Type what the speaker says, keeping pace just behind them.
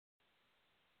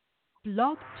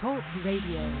Blog Talk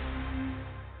Radio.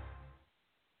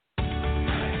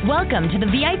 Welcome to the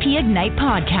VIP Ignite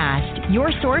podcast, your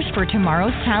source for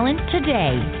tomorrow's talent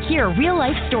today. Hear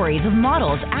real-life stories of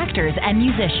models, actors, and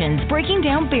musicians breaking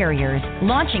down barriers,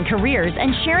 launching careers,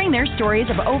 and sharing their stories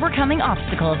of overcoming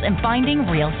obstacles and finding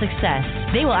real success.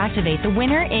 They will activate the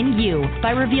winner in you by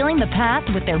revealing the path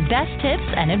with their best tips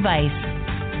and advice.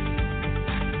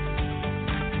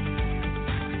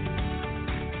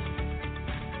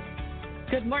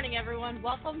 Good morning, everyone.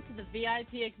 Welcome to the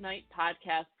VIP Ignite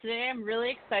podcast. Today, I'm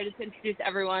really excited to introduce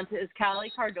everyone to Iskali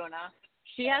Cardona.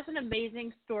 She has an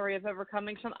amazing story of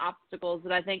overcoming some obstacles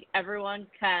that I think everyone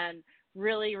can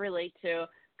really relate to.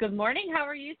 Good morning. How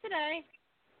are you today?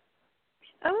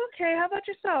 I'm okay. How about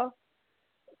yourself?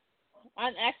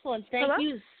 I'm excellent. Thank Hello?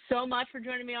 you so much for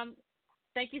joining me on.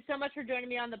 Thank you so much for joining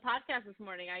me on the podcast this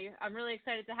morning. I'm really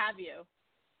excited to have you.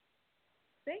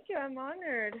 Thank you. I'm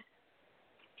honored.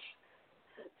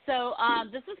 So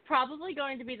this is probably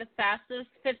going to be the fastest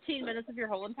 15 minutes of your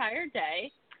whole entire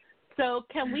day. So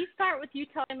can we start with you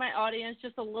telling my audience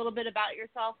just a little bit about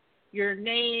yourself, your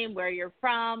name, where you're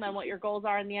from, and what your goals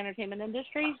are in the entertainment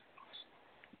industry?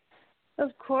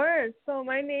 Of course. So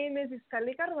my name is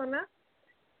Iskali Cardona.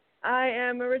 I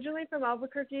am originally from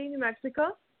Albuquerque, New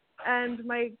Mexico, and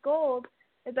my goal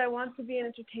is I want to be an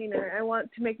entertainer. I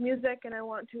want to make music, and I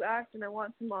want to act, and I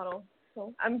want to model.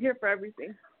 So I'm here for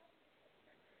everything.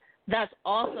 That's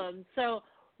awesome. So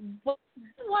what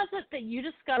was it that you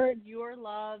discovered your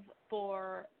love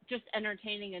for just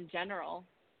entertaining in general?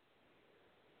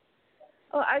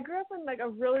 Oh, I grew up in like a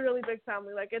really, really big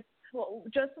family. Like it's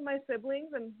just my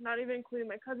siblings and not even including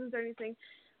my cousins or anything.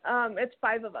 It's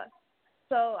 5 of us.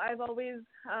 So I've always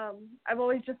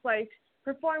just liked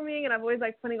performing, and I've always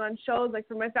liked putting on shows like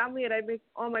for my family, and I make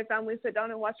all my family sit down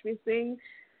and watch me sing.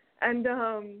 And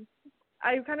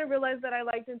I kind of realized that I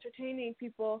liked entertaining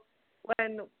people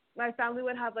when my family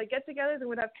would have like get-togethers and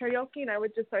would have karaoke, and I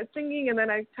would just start singing, and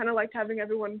then I kind of liked having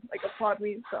everyone like applaud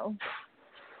me. So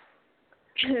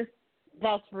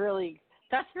that's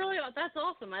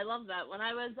awesome. I love that. When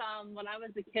I was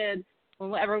a kid,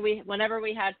 whenever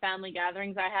we had family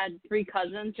gatherings, I had 3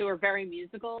 cousins who were very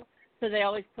musical, so they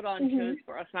always put on shows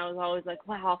for us, and I was always like,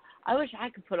 wow, I wish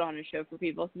I could put on a show for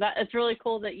people. So it's really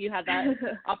cool that you had that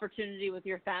opportunity with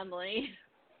your family.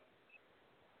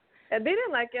 And they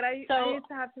didn't like it. I used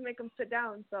to have to make them sit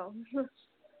down. So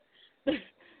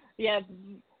yeah,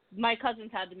 my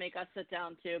cousins had to make us sit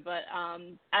down too. But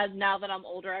as now that I'm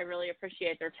older, I really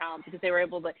appreciate their talent because they were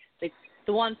able to.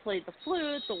 The one played the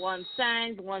flute, the one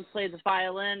sang, the one played the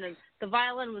violin, and the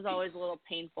violin was always a little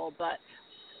painful, but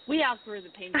we outgrew the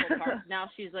painful part. Now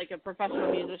she's like a professional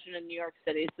musician in New York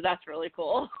City, so that's really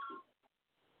cool.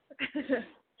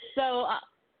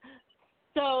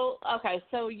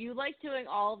 So you like doing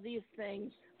all of these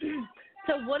things.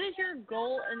 So what is your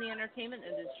goal in the entertainment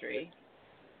industry?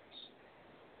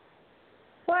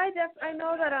 Well, I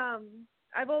know that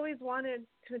I've always wanted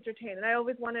to entertain, and I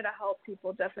always wanted to help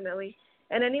people, definitely,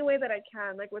 in any way that I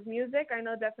can. Like with music, I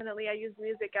know definitely I use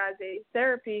music as a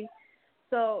therapy.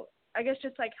 So I guess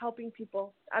just like helping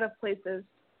people out of places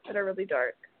that are really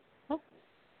dark. Oh,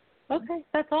 okay,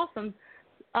 that's awesome.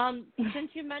 Since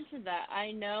you mentioned that,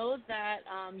 I know that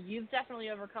you've definitely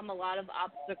overcome a lot of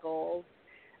obstacles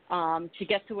to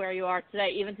get to where you are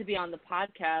today, even to be on the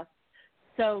podcast.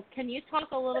 So can you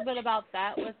talk a little bit about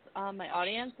that with my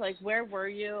audience? Like, where were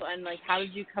you, and like, how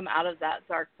did you come out of that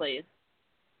dark place?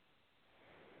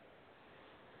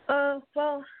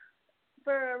 Well,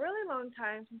 for a really long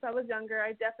time, since I was younger,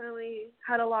 I definitely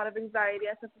had a lot of anxiety.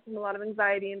 I suffered from a lot of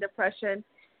anxiety and depression.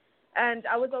 And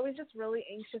I was always just really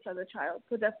anxious as a child.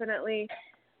 So definitely,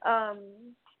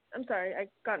 I'm sorry, I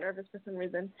got nervous for some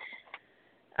reason.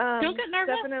 Don't get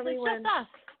nervous. Definitely it's when. Just us.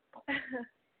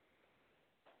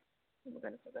 Oh my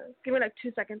goodness, give me like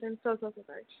 2 seconds. I'm so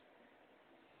sorry.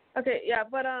 Okay, yeah,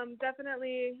 but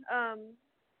definitely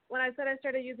when I said I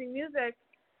started using music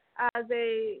as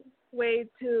a way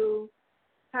to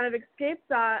kind of escape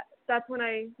that, that's when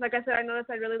I said, I noticed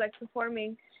I really liked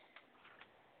performing.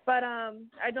 But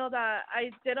I know that I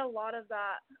did a lot of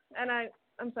that, and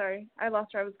I'm sorry, I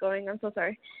lost where I was going. I'm so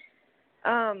sorry.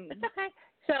 It's okay.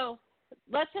 So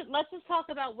let's just talk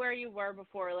about where you were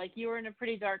before. Like, you were in a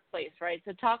pretty dark place, right?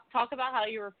 So talk about how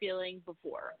you were feeling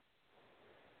before.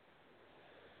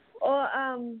 Well,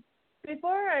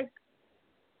 before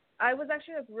I was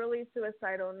actually like really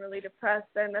suicidal and really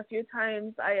depressed, and a few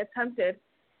times I attempted,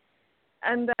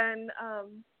 and then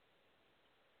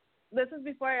this is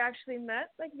before I actually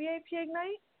met like VIP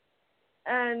Ignite,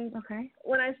 and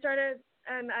when I started,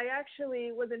 and I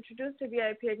actually was introduced to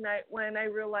VIP Ignite when I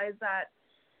realized that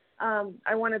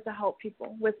I wanted to help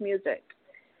people with music.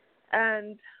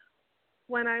 And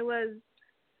when I was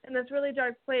in this really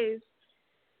dark place,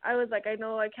 I was like, I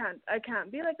know I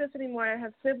can't be like this anymore. I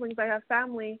have siblings, I have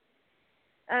family.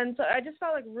 And so I just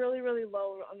felt like really, really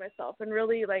low on myself, and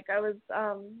really like I was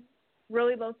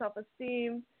really low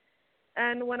self-esteem.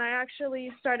 And when I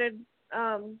actually started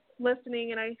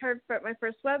listening, and I heard my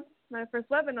first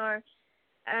webinar,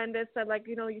 and it said like,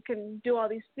 you can do all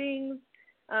these things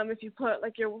if you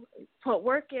put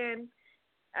work in.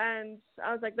 And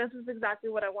I was like, this is exactly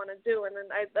what I want to do. And then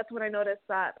that's when I noticed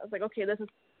that. I was like, okay, this is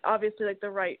obviously like the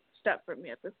right step for me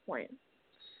at this point.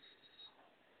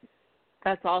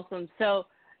 That's awesome. So,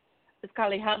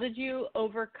 Scarlett, how did you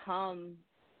overcome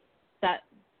that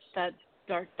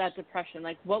depression?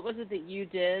 Like, what was it that you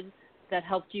did that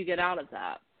helped you get out of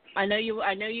that? I know you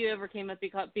overcame it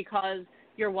because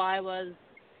your why was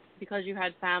because you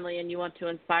had family and you want to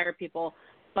inspire people.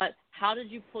 But how did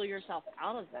you pull yourself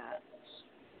out of that?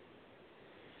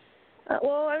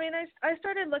 Well, I mean, I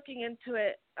started looking into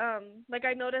it. Like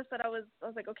I noticed that I was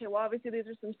like, okay, well, obviously these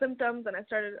are some symptoms, and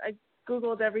I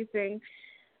Googled everything,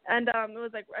 and it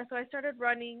was like, so I started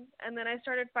running, and then I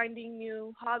started finding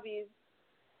new hobbies,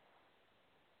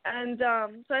 and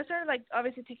so I started like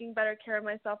obviously taking better care of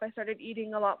myself. I started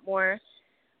eating a lot more,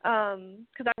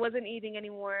 because I wasn't eating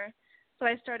anymore. So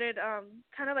I started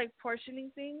kind of like portioning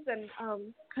things and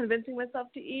convincing myself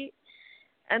to eat.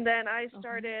 And then I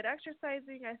started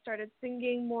exercising. I started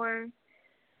singing more.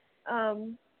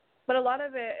 But a lot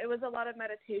of it was a lot of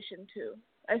meditation too.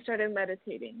 I started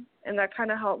meditating, and that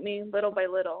kind of helped me little by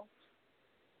little.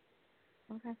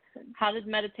 Okay. How did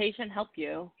meditation help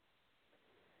you?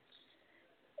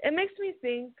 It makes me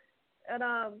think, and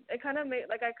it kind of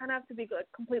I kind of have to be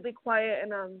like completely quiet,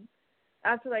 and I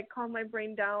have to like calm my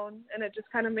brain down, and it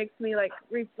just kind of makes me like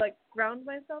ground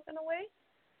myself in a way.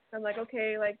 I'm like,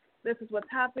 okay, like this is what's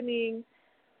happening.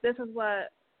 This is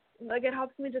what, like, it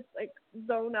helps me just like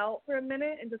zone out for a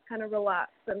minute and just kind of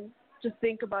relax and just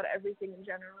think about everything in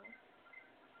general.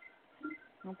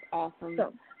 That's awesome.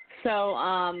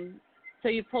 So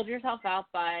you pulled yourself out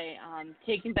by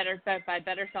taking better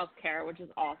self-care, which is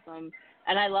awesome.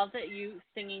 And I love that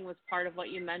singing was part of what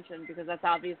you mentioned, because that's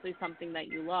obviously something that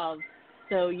you love.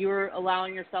 So you're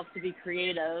allowing yourself to be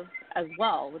creative as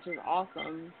well, which is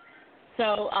awesome.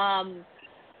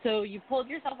 So you pulled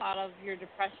yourself out of your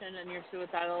depression and your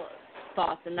suicidal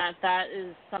thoughts, and that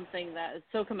is something that is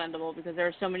so commendable, because there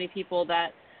are so many people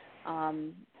that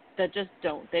just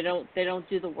don't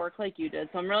do the work like you did.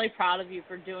 So I'm really proud of you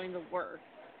for doing the work.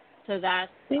 So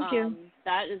Thank you.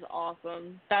 That is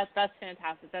awesome. That's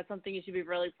fantastic. That's something you should be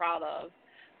really proud of.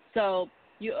 So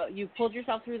you pulled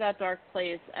yourself through that dark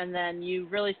place, and then you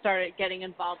really started getting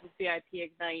involved with VIP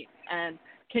Ignite. And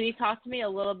can you talk to me a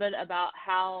little bit about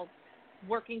how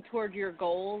working toward your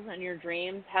goals and your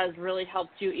dreams has really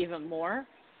helped you even more?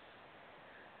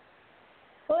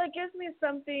 Well, it gives me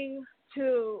something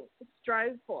to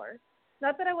strive for.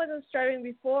 Not that I wasn't striving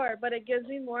before, but it gives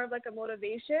me more of like a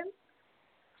motivation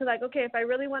to like, okay, if I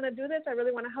really want to do this, I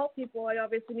really want to help people, I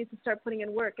obviously need to start putting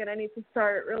in work, and I need to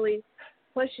start really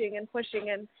pushing.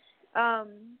 And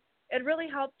it really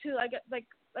helped to, like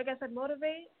I said,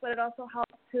 motivate, but it also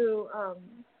helped to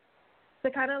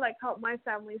kind of like help my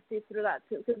family see through that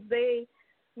too, because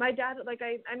my dad, like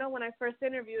I know when I first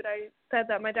interviewed, I said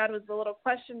that my dad was a little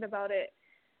questioned about it,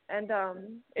 and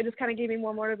it just kind of gave me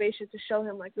more motivation to show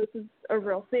him like this is a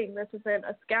real thing, this isn't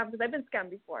a scam, because I've been scammed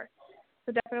before.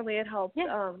 So definitely it helped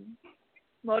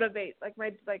motivate. I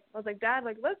was like, Dad,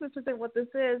 like look, this isn't what this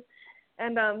is,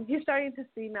 and he's starting to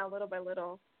see now little by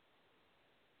little.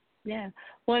 Yeah.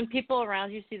 When people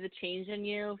around you see the change in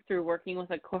you through working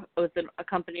with a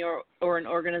company or an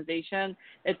organization,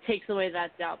 it takes away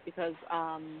that doubt, because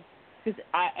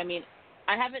I mean,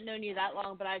 I haven't known you that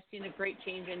long, but I've seen a great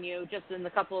change in you just in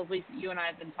the couple of weeks that you and I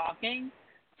have been talking.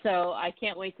 So I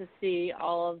can't wait to see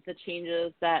all of the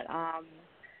changes that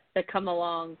come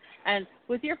along. And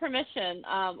with your permission,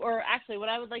 or actually what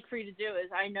I would like for you to do is,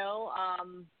 I know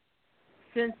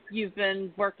since you've been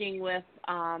working with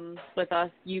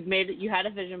us, you had a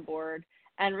vision board,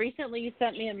 and recently you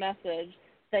sent me a message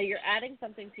that you're adding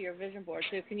something to your vision board.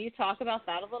 So can you talk about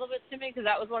that a little bit to me? Because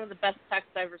that was one of the best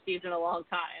texts I've received in a long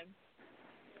time.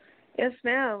 Yes,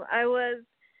 ma'am. I was,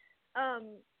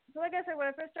 so like I said, when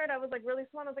I first started, I was like really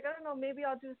small. I was like, I don't know, maybe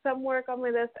I'll do some work on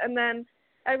this. And then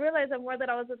I realized the more that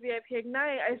I was with VIP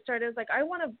Ignite, I started like, I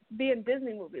want to be in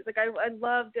Disney movies. Like I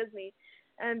love Disney.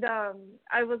 And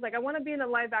I was like, I want to be in a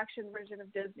live action version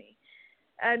of Disney.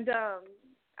 And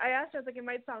I asked her, I was like, it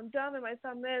might sound dumb, it might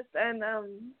sound this. And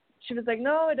she was like,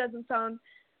 no, it doesn't sound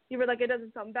you were like, it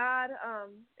doesn't sound bad.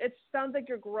 It sounds like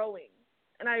you're growing.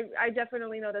 And I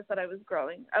definitely noticed that I was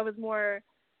growing. I was more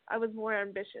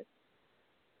ambitious.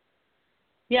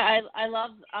 Yeah,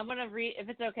 I'm going to read, if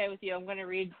it's okay with you, I'm going to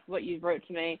read what you wrote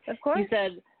to me. Of course. You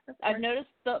said, I've noticed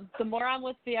the more I'm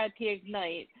with VIP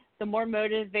Ignite, the more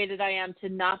motivated I am to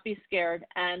not be scared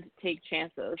and take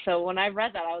chances. So when I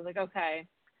read that, I was like, okay,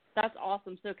 that's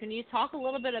awesome. So can you talk a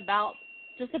little bit about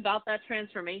that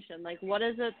transformation? Like, what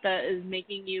is it that is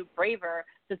making you braver,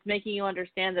 that's making you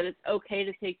understand that it's okay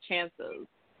to take chances?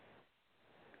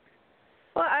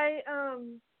 Well, I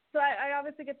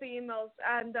obviously get the emails,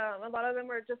 and a lot of them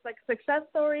are just like success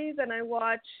stories, and I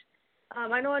watch,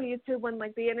 I know on YouTube when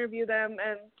like they interview them,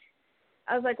 and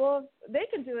I was like, well, if they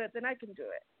can do it, then I can do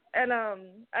it. And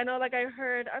I know, like, I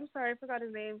heard, I'm sorry, I forgot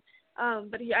his name,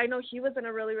 but I know he was in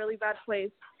a really, really bad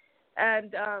place,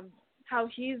 and how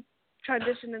he's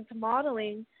transitioned into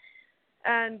modeling,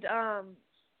 and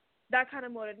that kind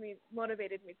of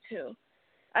motivated me too.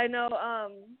 I know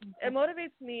it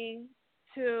motivates me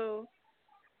to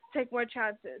take more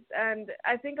chances, and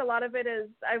I think a lot of it is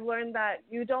I've learned that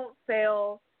you don't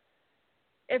fail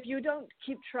if you don't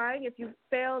keep trying. If you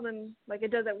fail, then like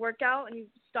it doesn't work out and you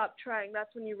stop trying,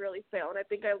 that's when you really fail. And I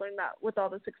think I learned that with all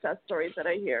the success stories that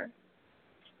I hear.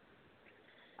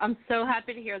 I'm so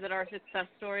happy to hear that our success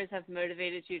stories have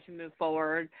motivated you to move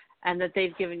forward and that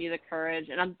they've given you the courage.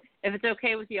 And if it's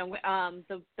okay with you,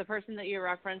 the person that you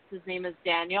referenced, his name is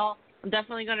Daniel. I'm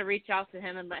definitely going to reach out to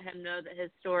him and let him know that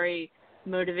his story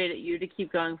motivated you to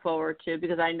keep going forward too,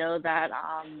 because I know that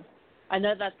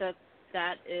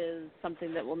that is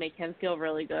something that will make him feel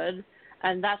really good.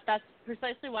 And that's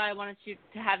precisely why I wanted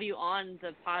to have you on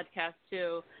the podcast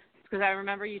too, because I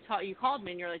remember you called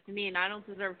me and you're like, Deneen, I don't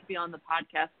deserve to be on the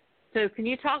podcast. So can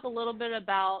you talk a little bit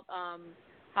about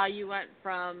how you went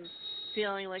from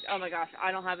feeling like, oh my gosh,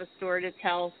 I don't have a story to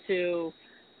tell, to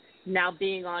now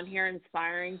being on here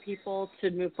inspiring people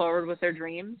to move forward with their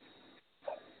dreams?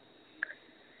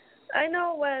 I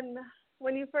know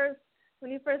when you first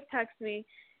text me,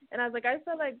 and I was like, I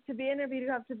feel like to be interviewed, you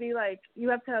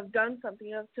have to have done something,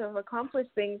 you have to have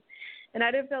accomplished things, and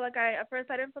I didn't feel like I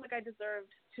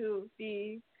deserved to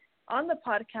be on the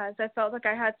podcast. I felt like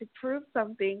I had to prove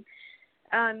something,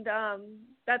 and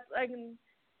that's like, and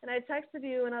I texted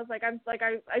you, and I was like,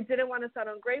 I didn't want to sound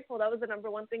ungrateful. That was the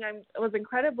number one thing. I was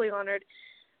incredibly honored,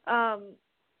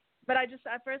 but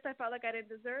at first I felt like I didn't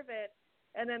deserve it,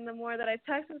 and then the more that I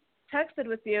texted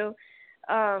with you,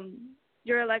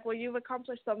 you're like, well, you've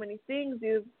accomplished so many things.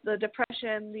 The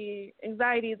depression, the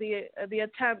anxiety, the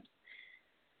attempts.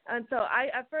 And so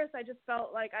at first I just felt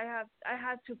like I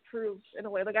had to prove, in a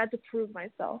way, like I had to prove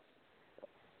myself.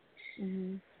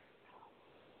 Mm-hmm.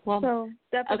 Well, so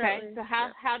definitely. Okay. So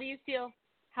how do you feel?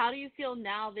 How do you feel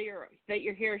now that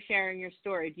you're here sharing your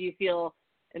story? Do you feel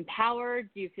empowered?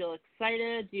 Do you feel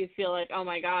excited? Do you feel like, oh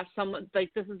my gosh, someone,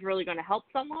 like, this is really going to help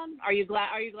someone? Are you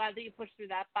glad that you pushed through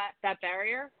that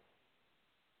barrier?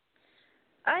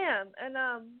 I am, and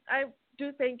I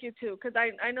do thank you too, because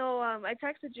I know I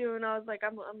texted you and I was like,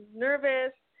 I'm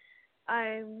nervous.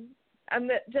 I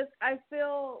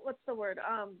feel, what's the word?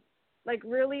 Like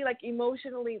really like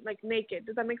emotionally like naked.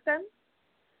 Does that make sense?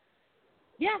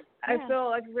 Yeah. I feel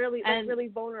like really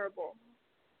vulnerable.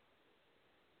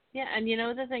 Yeah, and you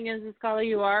know the thing is, Carla,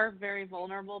 you are very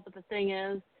vulnerable, but the thing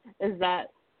is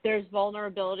that there's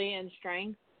vulnerability and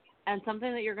strength, and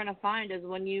something that you're going to find is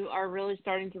when you are really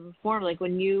starting to perform, like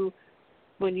when you're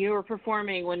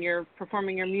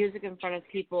performing your music in front of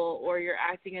people, or you're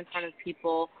acting in front of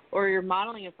people, or you're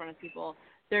modeling in front of people,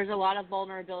 there's a lot of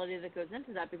vulnerability that goes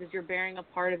into that because you're bearing a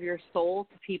part of your soul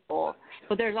to people.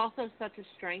 But there's also such a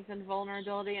strength in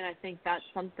vulnerability, and I think that's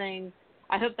something,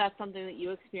 I hope that's something that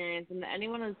you experience, and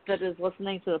anyone that is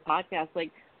listening to the podcast,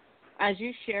 like, as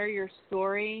you share your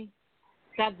story,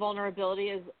 that vulnerability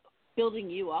is building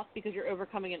you up because you're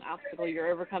overcoming an obstacle,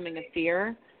 you're overcoming a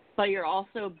fear, but you're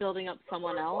also building up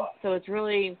someone else. So it's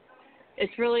really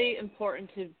important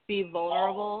to be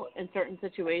vulnerable in certain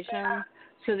situations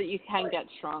so that you can get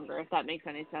stronger, if that makes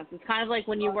any sense. It's kind of like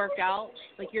when you work out,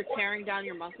 like you're tearing down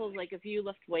your muscles. Like if you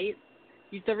lift weights,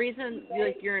 the reason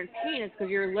like you're in pain is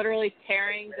because you're literally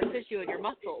tearing the tissue in your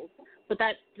muscles. But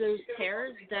those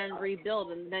tears then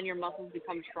rebuild, and then your muscles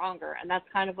become stronger, and that's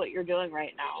kind of what you're doing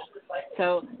right now.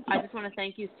 So I just want to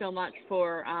thank you so much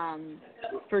for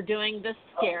doing this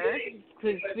scared,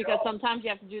 because sometimes you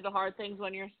have to do the hard things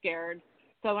when you're scared.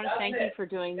 So I want to thank you for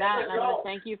doing that, and I want to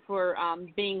thank you for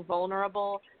being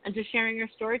vulnerable and just sharing your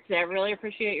story today. I really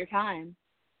appreciate your time.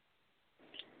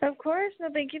 Of course. No,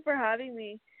 thank you for having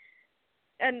me.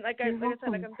 And like I said,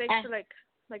 like I'm thankful for like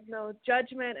no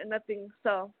judgment and nothing.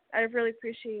 So I really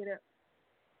appreciate it.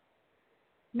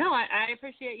 No, I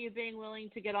appreciate you being willing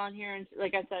to get on here and,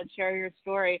 like I said, share your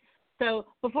story. So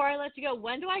before I let you go,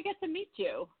 when do I get to meet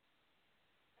you?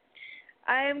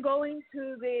 I am going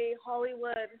to the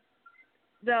Hollywood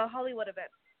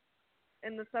event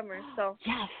in the summer. So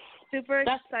yes, super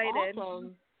that's excited.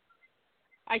 Awesome.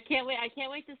 I can't wait. I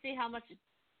can't wait to see how much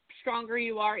stronger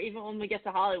you are even when we get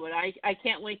to Hollywood. I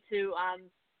can't wait to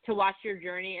watch your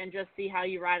journey and just see how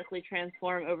you radically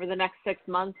transform over the next 6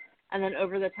 months and then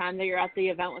over the time that you're at the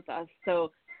event with us.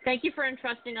 So thank you for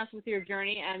entrusting us with your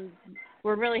journey, and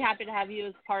we're really happy to have you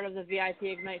as part of the VIP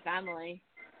Ignite family.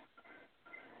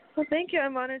 Well, thank you.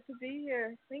 I'm honored to be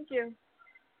here. Thank you.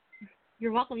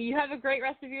 You're welcome. You have a great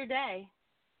rest of your day.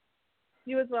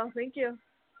 You as well. Thank you.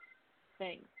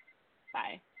 Thanks.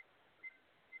 Bye.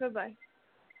 Bye-bye.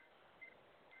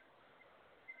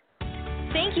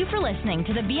 Thank you for listening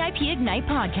to the VIP Ignite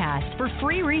podcast. For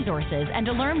free resources and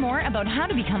to learn more about how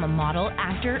to become a model,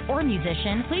 actor, or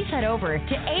musician, please head over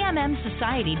to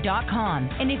AMMsociety.com.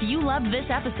 And if you loved this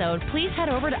episode, please head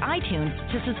over to iTunes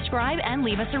to subscribe and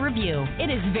leave us a review. It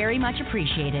is very much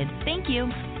appreciated. Thank you.